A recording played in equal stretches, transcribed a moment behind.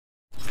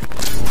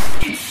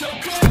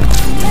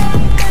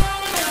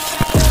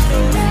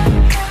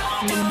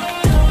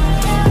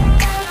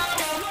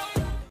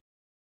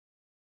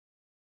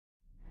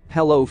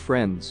Hello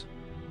friends.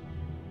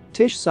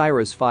 Tish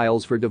Cyrus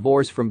files for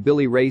divorce from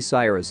Billy Ray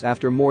Cyrus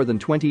after more than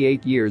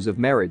 28 years of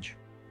marriage.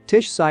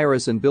 Tish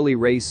Cyrus and Billy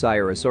Ray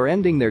Cyrus are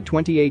ending their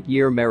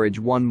 28-year marriage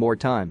one more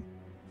time.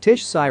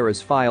 Tish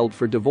Cyrus filed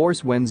for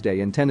divorce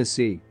Wednesday in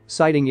Tennessee,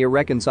 citing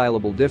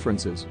irreconcilable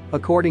differences,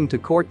 according to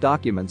court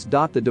documents.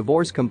 The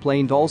divorce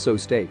complaint also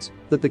states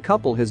that the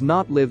couple has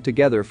not lived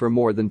together for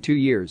more than 2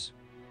 years.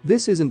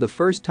 This isn't the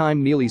first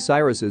time Miley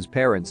Cyrus's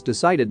parents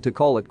decided to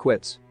call it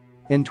quits.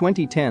 In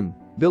 2010,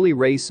 Billy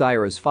Ray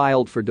Cyrus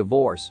filed for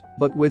divorce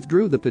but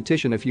withdrew the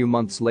petition a few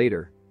months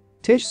later.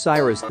 Tish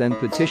Cyrus then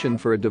petitioned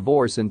for a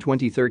divorce in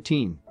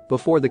 2013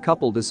 before the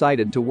couple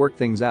decided to work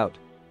things out.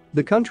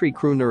 The country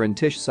crooner and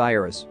Tish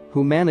Cyrus,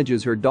 who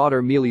manages her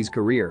daughter Miley's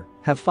career,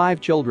 have 5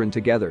 children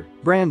together: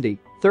 Brandi,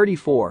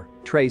 34,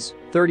 Trace,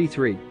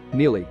 33,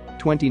 Miley,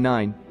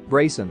 29,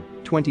 Braison,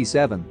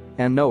 27,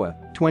 and Noah,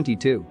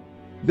 22.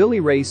 Billy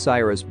Ray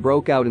Cyrus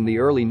broke out in the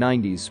early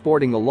 90s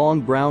sporting a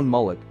long brown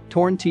mullet,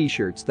 torn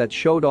t-shirts that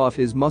showed off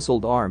his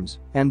muscled arms,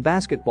 and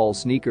basketball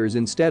sneakers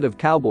instead of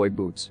cowboy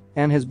boots,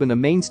 and has been a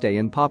mainstay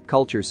in pop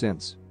culture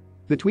since.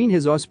 Between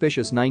his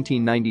auspicious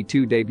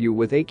 1992 debut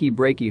with Achy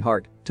Breaky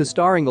Heart, to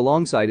starring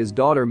alongside his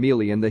daughter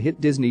Miley in the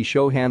hit Disney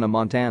show Hannah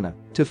Montana,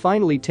 to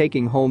finally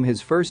taking home his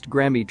first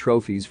Grammy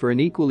trophies for an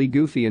equally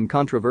goofy and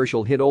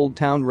controversial hit Old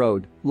Town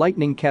Road,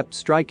 lightning kept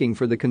striking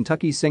for the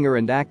Kentucky singer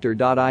and actor.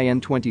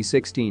 In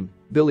 2016,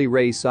 Billy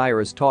Ray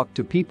Cyrus talked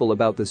to people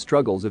about the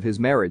struggles of his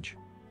marriage.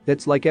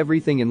 "It's like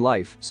everything in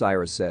life,"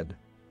 Cyrus said.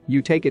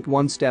 "You take it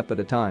one step at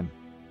a time.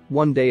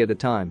 One day at a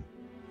time.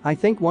 I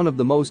think one of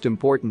the most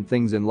important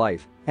things in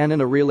life and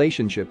in a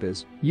relationship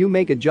is you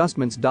make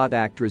adjustments."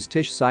 Actress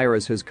Tish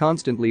Cyrus has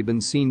constantly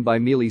been seen by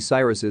Miley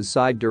Cyrus's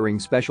side during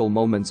special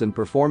moments and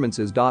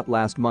performances.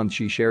 Last month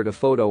she shared a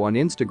photo on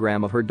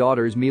Instagram of her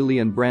daughters Miley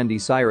and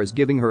Brandi Cyrus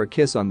giving her a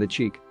kiss on the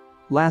cheek.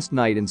 "Last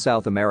night in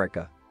South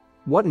America.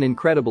 What an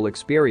incredible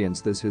experience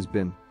this has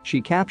been,"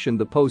 she captioned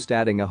the post,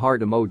 adding a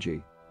heart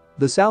emoji.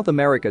 The South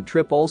America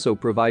trip also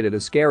provided a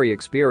scary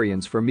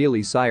experience for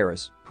Miley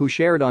Cyrus, who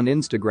shared on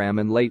Instagram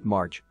in late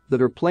March that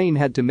her plane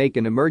had to make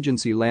an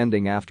emergency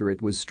landing after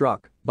it was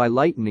struck by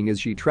lightning as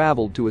she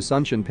traveled to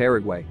Asunción,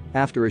 Paraguay,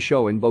 after a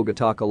show in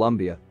Bogotá,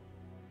 Colombia.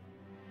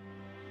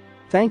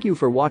 Thank you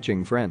for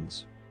watching,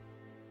 friends.